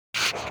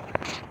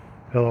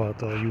Hello out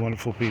there, you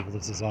wonderful people.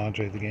 This is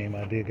Andre, the Game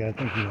Idea Guy.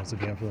 Thank you once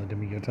again for lending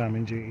me your time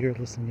and your ear,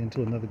 listening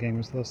into another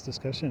Gamers Thoughts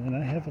discussion. And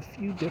I have a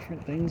few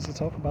different things to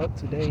talk about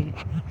today,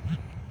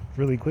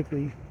 really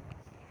quickly.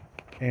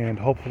 And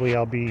hopefully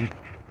I'll be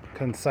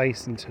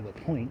concise and to the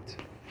point.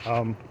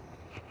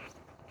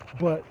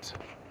 But,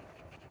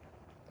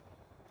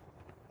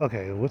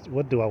 okay,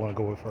 what do I want to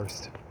go with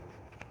first?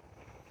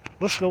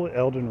 Let's go with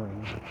Elden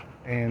Ring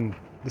and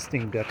the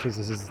Steam Deck, because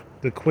this is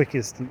the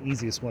quickest and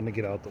easiest one to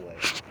get out the way.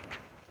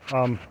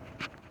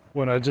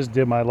 When I just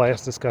did my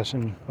last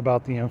discussion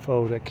about the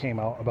info that came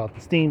out about the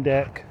Steam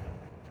Deck,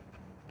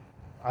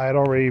 I had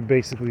already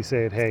basically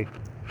said, hey,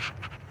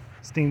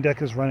 Steam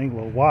Deck is running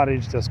low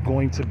wattage. That's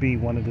going to be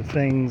one of the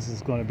things.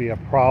 It's going to be a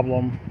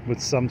problem with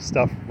some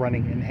stuff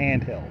running in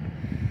handheld.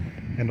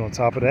 And on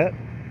top of that,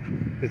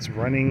 it's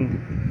running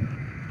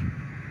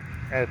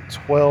at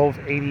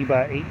 1280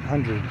 by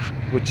 800,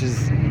 which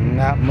is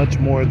not much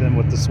more than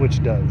what the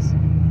Switch does.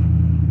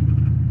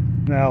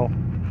 Now,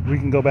 we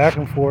can go back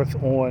and forth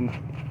on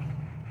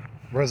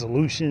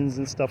resolutions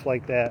and stuff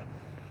like that,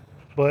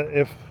 but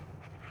if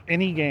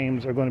any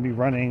games are going to be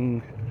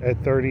running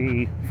at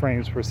 30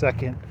 frames per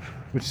second,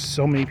 which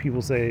so many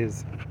people say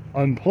is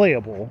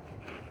unplayable,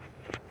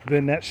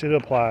 then that should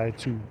apply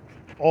to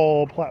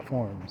all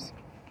platforms.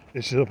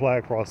 It should apply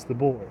across the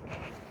board.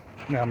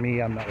 Now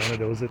me, I'm not one of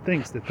those that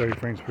thinks that 30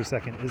 frames per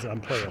second is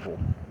unplayable,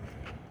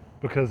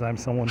 because I'm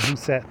someone who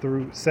sat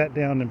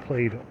down and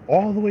played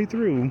all the way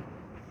through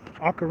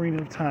Ocarina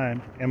of Time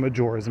and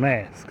Majora's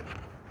Mask.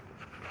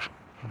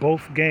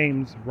 Both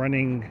games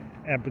running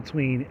at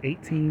between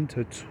 18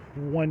 to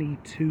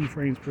 22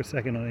 frames per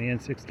second on the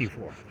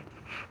N64.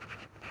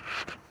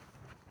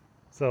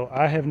 So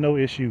I have no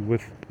issue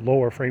with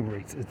lower frame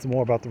rates. It's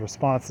more about the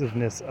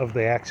responsiveness of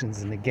the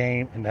actions in the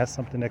game, and that's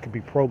something that can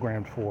be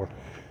programmed for.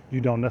 You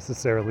don't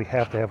necessarily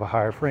have to have a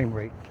higher frame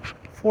rate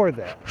for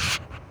that.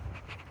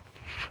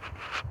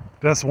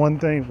 That's one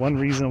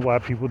reason why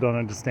people don't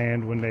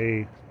understand when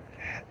they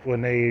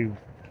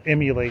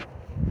emulate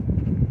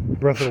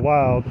Breath of the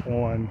Wild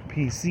on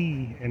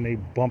PC and they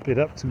bump it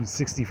up to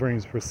 60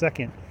 frames per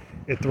second,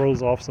 it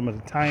throws off some of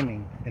the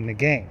timing in the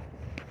game,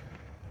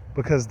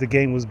 because the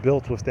game was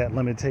built with that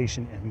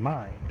limitation in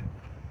mind.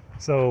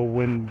 So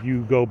when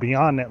you go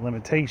beyond that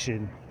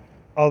limitation,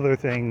 other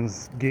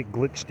things get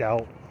glitched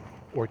out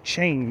or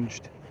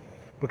changed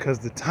because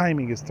the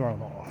timing is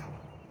thrown off.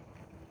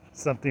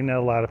 Something that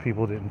a lot of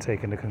people didn't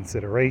take into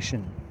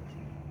consideration.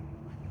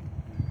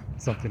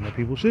 Something that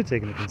people should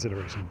take into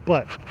consideration.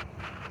 But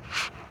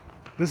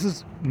this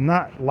is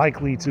not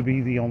likely to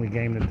be the only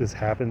game that this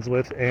happens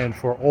with. And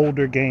for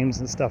older games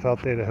and stuff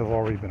out there that have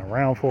already been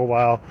around for a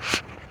while,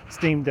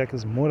 Steam Deck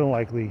is more than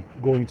likely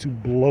going to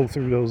blow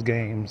through those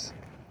games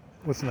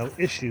with no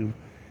issue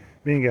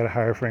being at a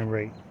higher frame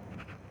rate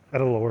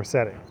at a lower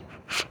setting.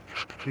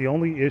 The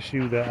only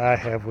issue that I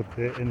have with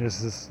it, and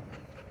this is,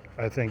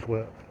 I think,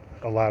 what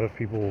a lot of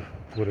people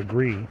would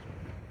agree,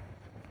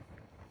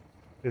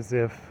 is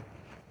if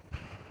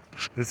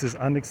this is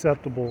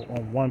unacceptable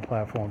on one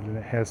platform, then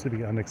it has to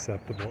be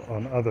unacceptable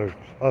on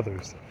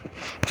others.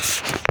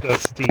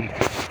 That's the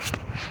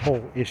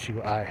whole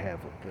issue I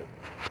have with it.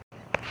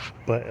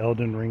 But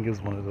Elden Ring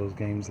is one of those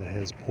games that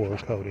has poor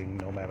coding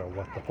no matter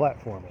what the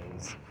platform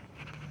is.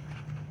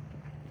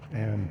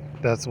 And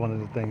that's one of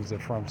the things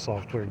that From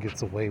Software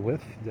gets away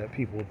with that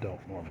people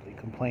don't normally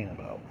complain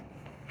about.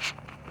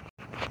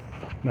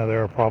 Now,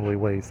 there are probably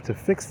ways to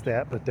fix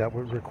that, but that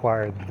would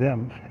require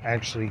them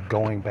actually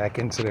going back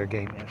into their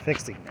game and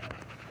fixing that.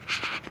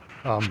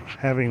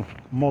 Having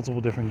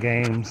multiple different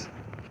games,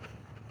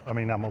 but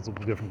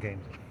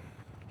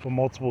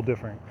multiple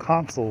different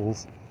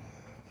consoles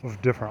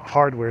with different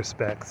hardware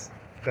specs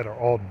that are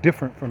all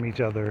different from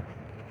each other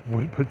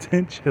would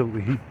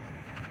potentially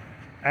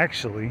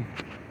actually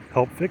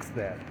help fix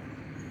that,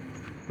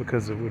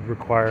 because it would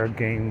require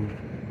game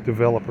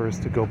developers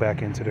to go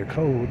back into their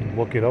code,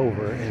 look it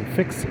over, and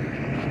fix it.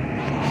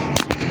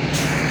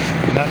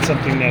 Not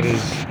something that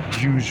is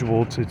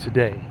usual to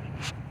today,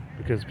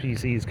 because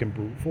PCs can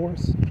brute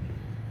force,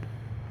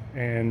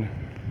 and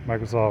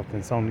Microsoft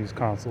and Sony's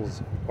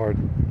consoles are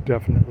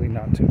definitely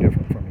not too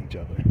different from each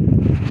other.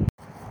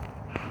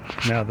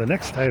 Now, the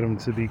next item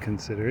to be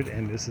considered,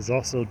 and this is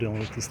also dealing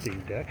with the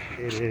Steam Deck,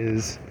 it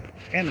is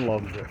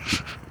analog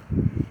drift.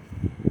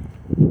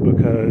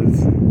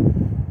 Because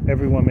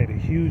everyone made a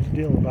huge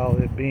deal about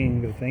it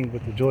being the thing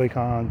with the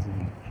Joy-Cons,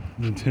 and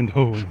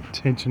Nintendo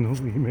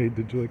intentionally made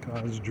the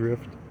Joy-Cons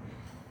drift.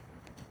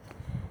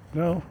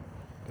 No,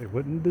 they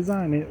wouldn't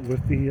design it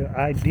with the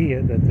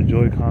idea that the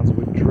Joy-Cons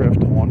would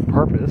drift on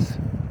purpose.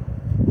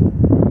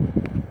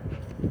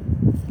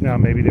 Now,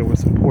 maybe there were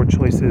some poor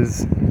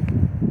choices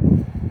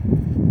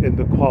in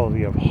the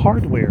quality of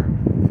hardware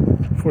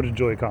for the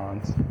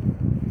Joy-Cons,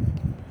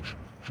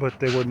 but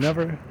they were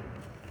never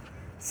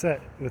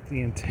set with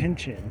the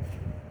intention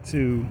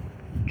to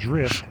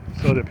drift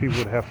so that people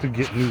would have to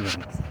get new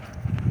ones,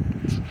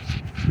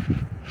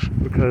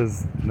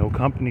 because no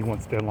company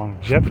wants their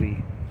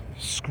longevity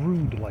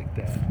screwed like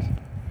that.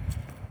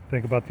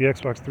 Think about the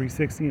Xbox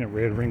 360 and a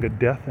red ring of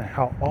death and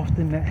how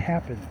often that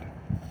happened.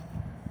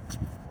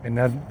 And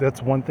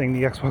that's one thing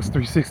the Xbox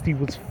 360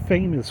 was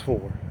famous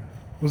for,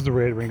 was the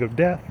red ring of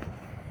death.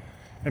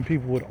 And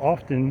people would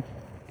often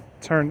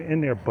turn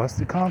in their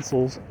busted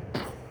consoles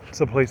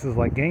to places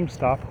like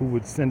GameStop, who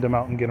would send them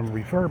out and get them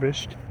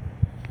refurbished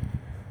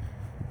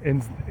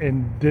and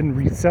then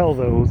resell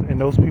those, and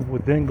those people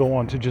would then go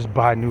on to just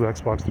buy new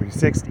Xbox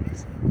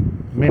 360s.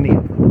 Many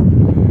of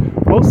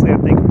them. Mostly I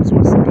think it was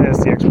once they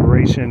passed the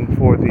expiration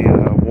for the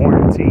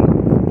warranty,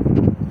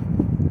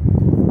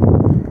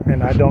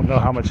 and I don't know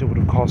how much it would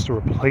have cost to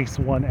replace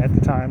one at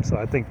the time, so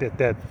I think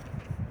that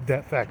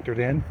factored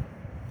in.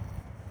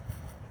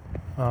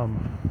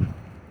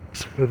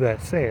 With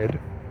that said,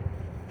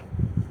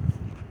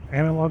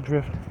 analog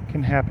drift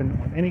can happen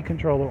on any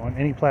controller, on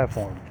any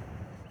platform.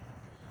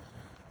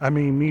 I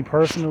mean, me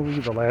personally,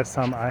 the last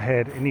time I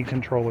had any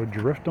controller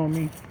drift on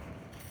me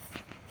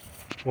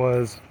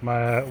was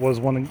a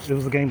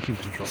GameCube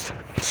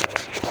controller.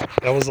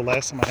 That was the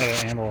last time I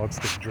had an analog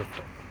stick drift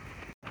on.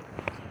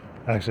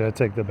 Actually, I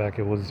take that back.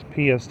 It was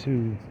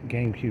PS2,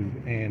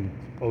 GameCube, and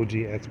OG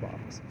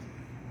Xbox.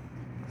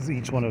 Because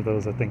each one of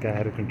those, I think I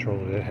had a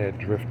controller that had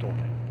drift on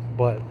it.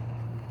 But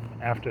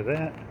after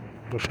that,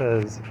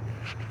 because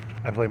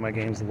I play my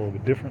games a little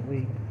bit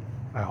differently,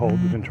 I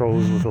hold the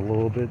controllers with a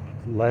little bit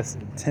less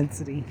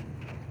intensity.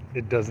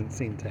 It doesn't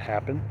seem to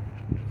happen,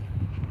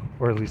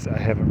 or at least I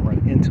haven't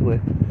run into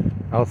it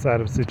outside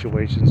of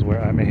situations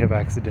where I may have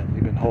accidentally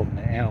been holding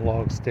the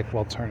analog stick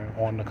while turning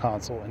on the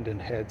console and then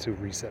had to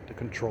reset the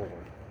controller.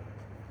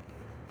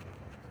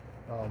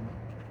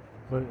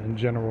 But in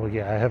general,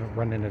 yeah, I haven't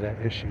run into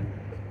that issue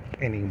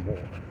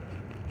anymore.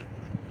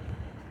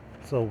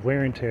 So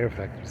wear and tear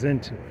factors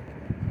into it.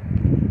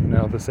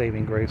 Now, the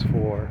saving grace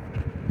for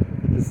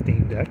the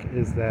Steam Deck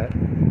is that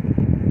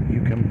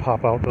you can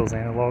pop out those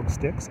analog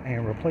sticks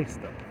and replace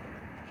them.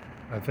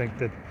 I think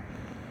that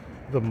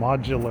the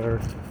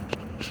modular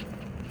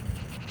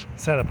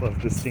setup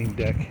of the Steam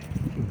Deck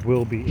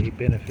will be a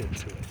benefit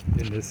to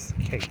it in this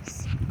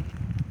case.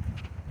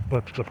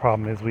 But the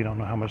problem is we don't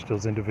know how much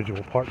those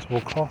individual parts will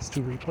cost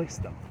to replace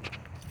them.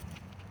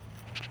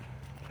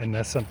 And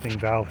that's something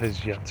Valve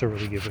has yet to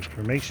really give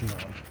information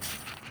on.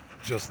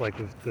 Just like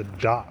with the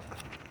dock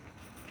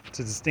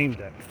to the Steam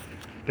Deck,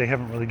 they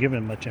haven't really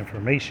given much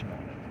information on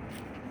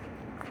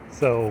it.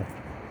 So,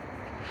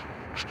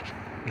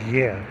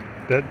 yeah,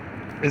 that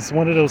it's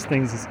one of those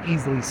things that's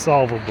easily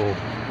solvable,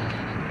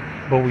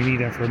 but we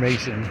need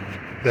information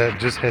that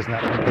just has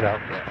not been put out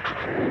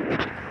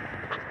yet.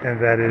 And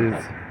that is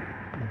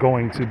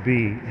going to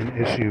be an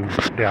issue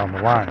down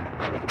the line.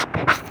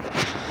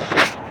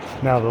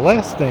 Now, the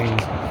last thing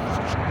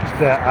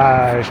that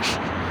I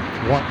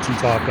want to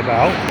talk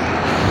about,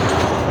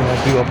 and I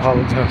do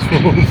apologize for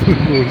the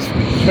noise from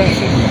the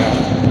traffic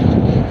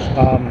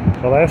now.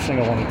 The last thing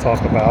I want to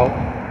talk about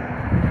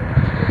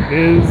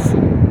is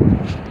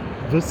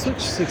the Switch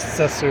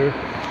successor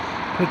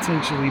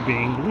potentially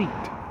being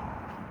leaked.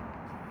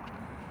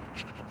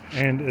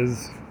 And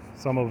as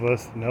some of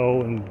us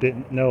know and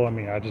didn't know, I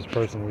mean, I just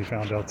personally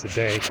found out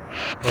today,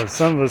 but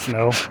some of us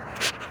know,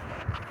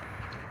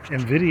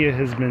 NVIDIA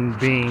has been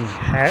being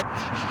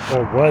hacked,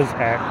 or was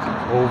hacked,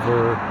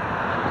 over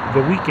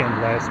the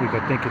weekend last week. I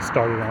think it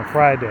started on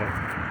Friday.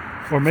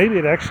 Or maybe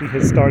it actually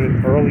had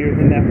started earlier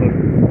than that, but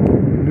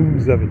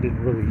news of it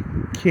didn't really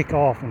kick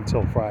off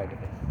until Friday.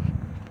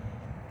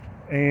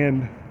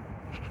 And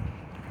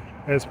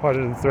as part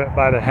of the threat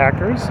by the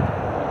hackers,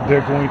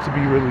 they're going to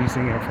be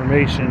releasing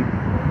information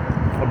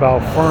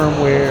about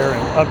firmware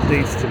and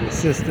updates to the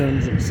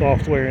systems and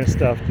software and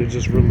stuff. They're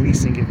just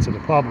releasing it to the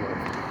public.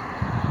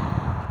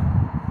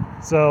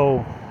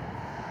 So,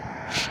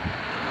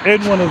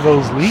 in one of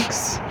those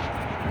leaks,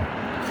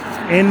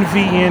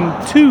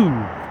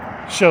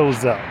 NVN2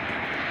 shows up.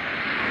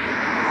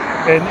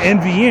 And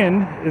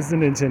NVN is the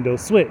Nintendo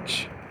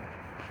Switch.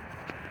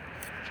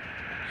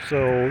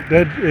 So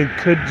that it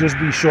could just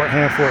be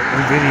shorthand for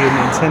NVIDIA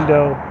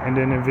Nintendo and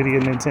then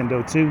NVIDIA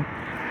Nintendo 2.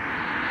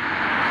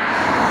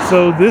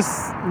 So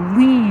this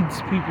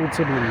leads people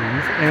to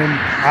believe, and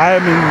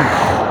I'm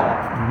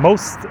in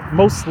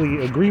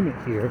mostly agreement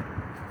here,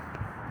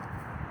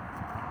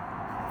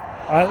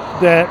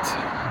 that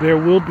there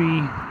will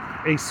be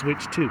a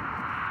Switch 2.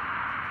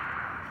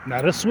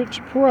 Not a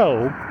Switch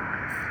Pro,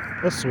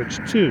 a Switch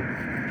 2.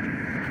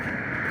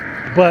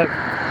 But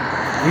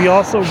we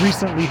also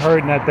recently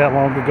heard not that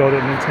long ago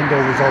that Nintendo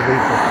was already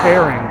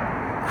preparing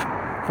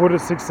for the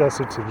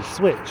successor to the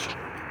Switch.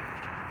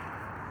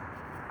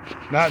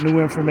 Not new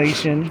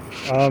information.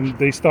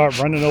 They start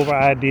running over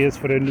ideas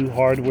for their new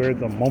hardware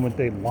the moment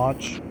they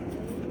launch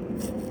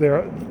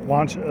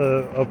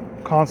a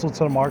console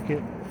to the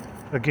market.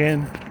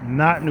 Again,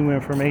 not new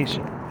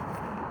information.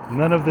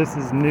 None of this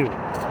is new.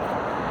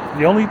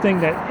 The only thing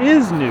that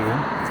is new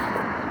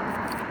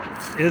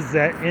is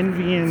that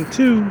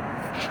NVN2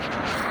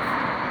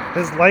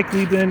 has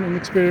likely been an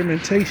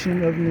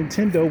experimentation of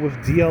Nintendo with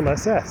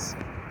DLSS.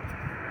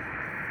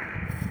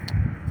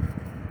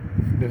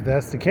 If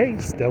that's the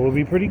case, that would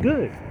be pretty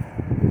good.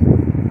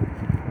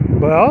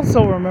 But I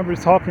also remember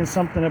talking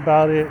something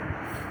about it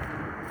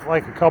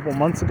like a couple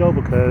months ago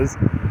because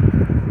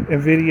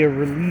NVIDIA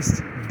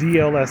released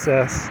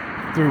DLSS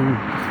through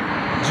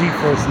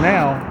GeForce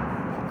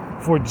Now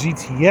for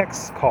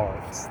GTX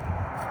cards.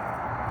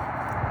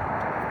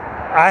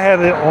 I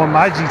have it on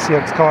my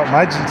GTX card,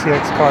 my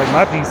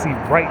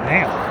PC right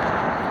now,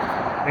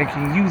 and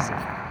can use it.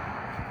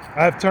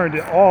 I've turned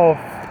it off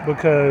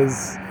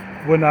because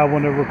when I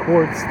want to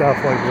record stuff,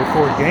 like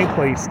record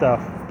gameplay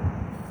stuff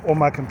on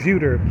my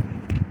computer,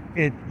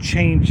 it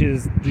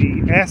changes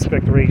the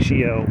aspect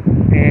ratio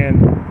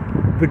and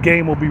the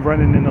game will be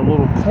running in a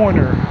little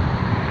corner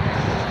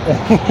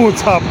on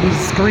top of the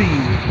screen,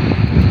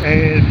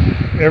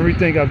 and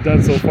everything I've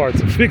done so far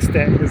to fix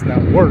that has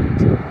not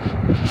worked.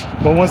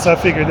 But once I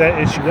figure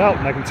that issue out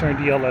and I can turn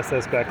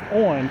DLSS back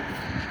on,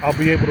 I'll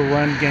be able to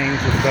run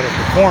games with better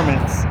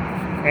performance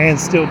and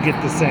still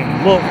get the same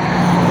look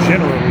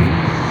generally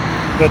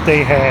that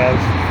they have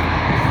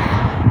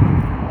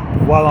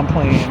while I'm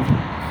playing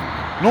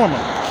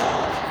normally.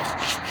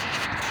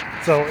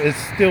 So it's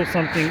still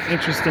something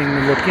interesting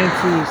to look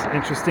into. It's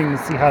interesting to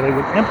see how they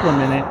would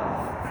implement it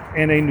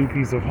in a new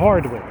piece of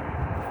hardware.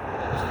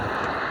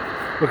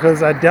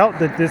 Because I doubt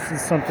that this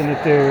is something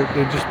that they're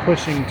just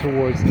pushing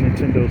towards the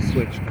Nintendo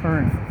Switch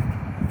currently.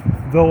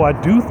 Though I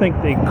do think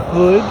they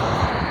could,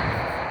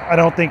 I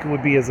don't think it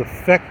would be as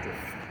effective,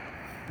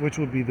 which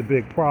would be the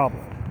big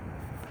problem.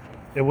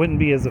 It wouldn't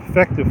be as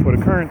effective for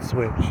the current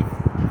Switch,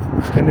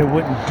 and it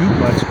wouldn't do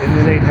much, and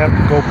then they'd have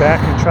to go back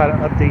and try to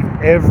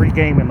update every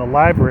game in the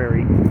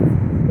library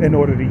in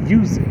order to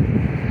use it.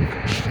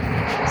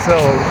 So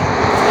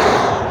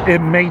it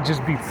may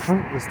just be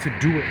fruitless to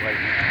do it right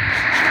now.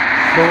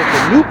 But with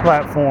the new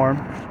platform,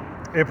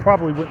 it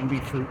probably wouldn't be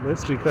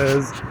fruitless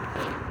because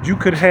you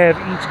could have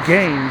each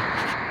game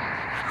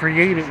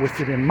created with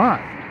it in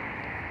mind.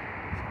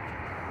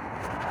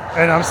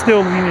 And I'm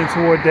still leaning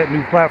toward that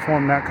new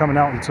platform not coming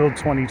out until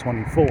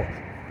 2024.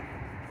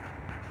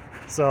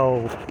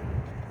 So,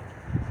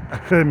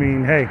 I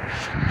mean, hey.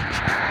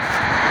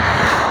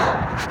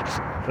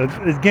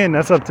 Again,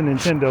 that's up to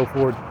Nintendo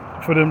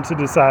for them to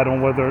decide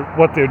on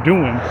what they're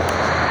doing.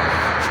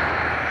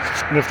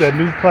 And if that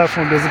new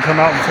platform doesn't come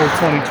out until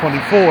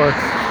 2024,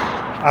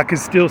 I can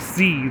still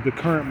see the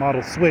current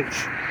model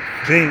Switch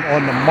being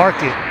on the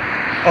market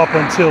up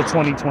until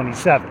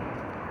 2027.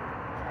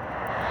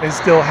 And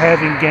still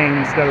having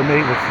games that are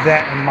made with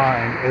that in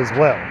mind as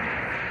well.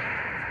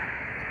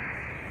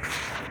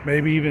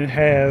 Maybe even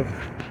have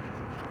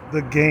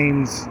the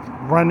games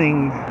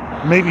running,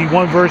 maybe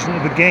one version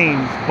of the game,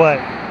 but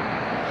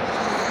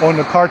on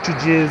the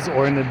cartridges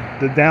or in the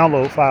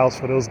download files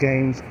for those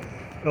games,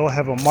 they'll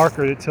have a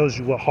marker that tells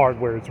you what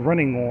hardware it's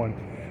running on,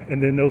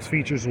 and then those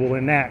features will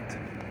enact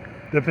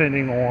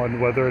depending on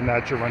whether or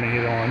not you're running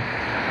it on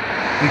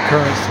the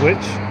current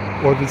Switch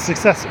or the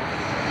successor.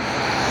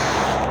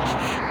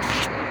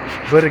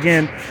 But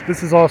again,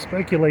 this is all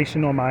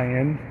speculation on my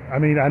end. I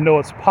mean, I know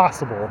it's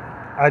possible.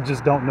 I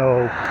just don't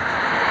know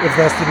if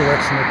that's the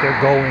direction that they're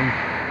going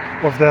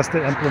or if that's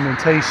the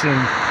implementation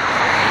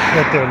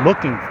that they're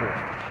looking for.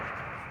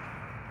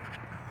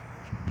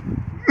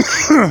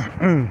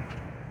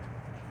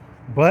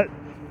 But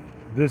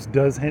this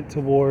does hint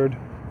toward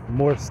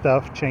more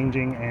stuff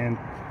changing and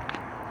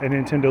a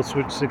Nintendo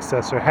Switch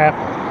successor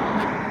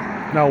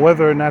happening. Now,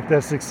 whether or not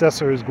that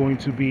successor is going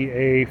to be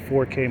a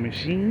 4K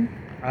machine,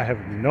 I have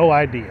no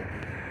idea.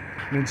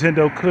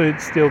 Nintendo could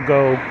still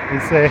go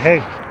and say,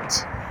 hey,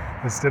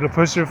 instead of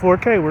pushing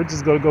 4K, we're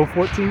just going to go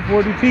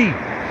 1440p.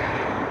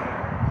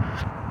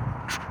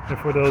 And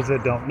for those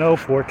that don't know,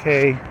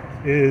 4K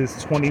is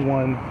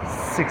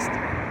 2160,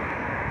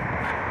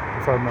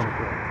 if I remember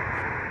correctly.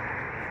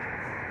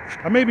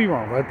 I may be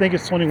wrong, but I think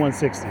it's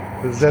 2160.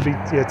 Because that'd be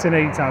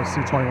 1080 times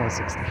 2,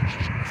 2160.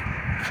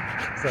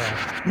 So,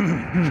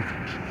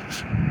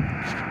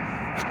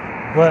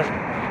 but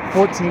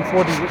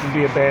 1440 wouldn't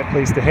be a bad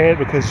place to head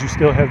because you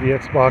still have the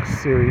Xbox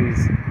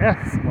Series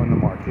S on the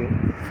market,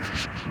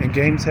 and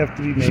games have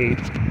to be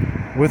made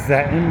with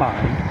that in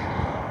mind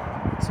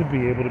to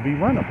be able to be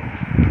runnable.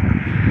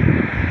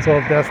 So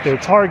if that's their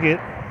target,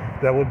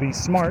 that would be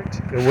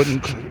smart. It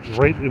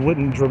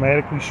wouldn't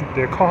dramatically shoot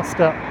their cost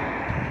up.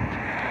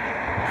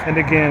 And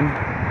again,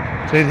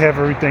 they'd have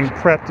everything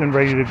prepped and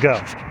ready to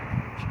go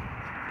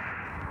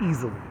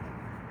easily.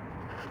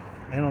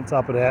 And on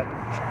top of that,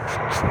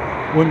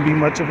 wouldn't be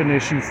much of an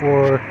issue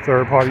for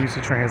third parties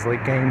to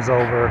translate games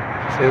over,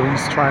 at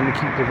least trying to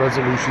keep the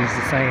resolutions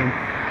the same,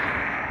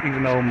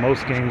 even though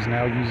most games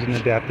now use an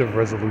adaptive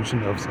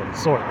resolution of some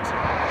sort.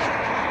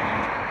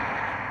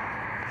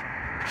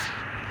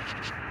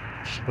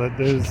 But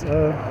there's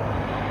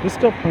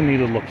still plenty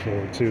to look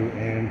forward to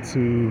and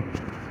to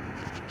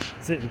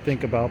sit and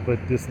think about, but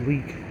this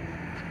leak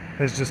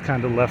has just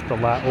kind of left a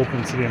lot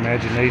open to the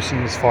imagination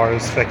as far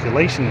as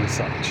speculation and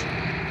such.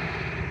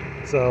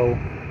 So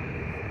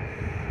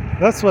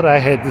that's what I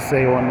had to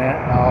say on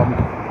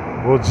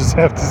that. We'll just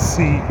have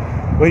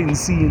to wait and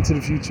see into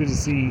the future to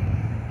see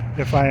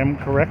if I am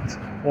correct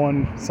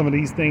on some of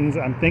these things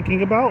I'm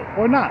thinking about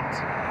or not.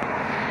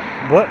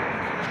 But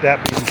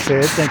that being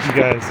said, thank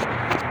you guys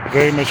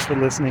very much for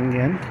listening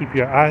in. Keep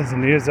your eyes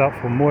and ears out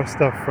for more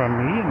stuff from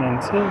me. And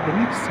until the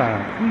next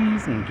time,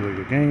 please enjoy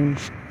your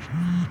games.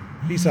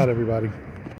 Peace out, everybody.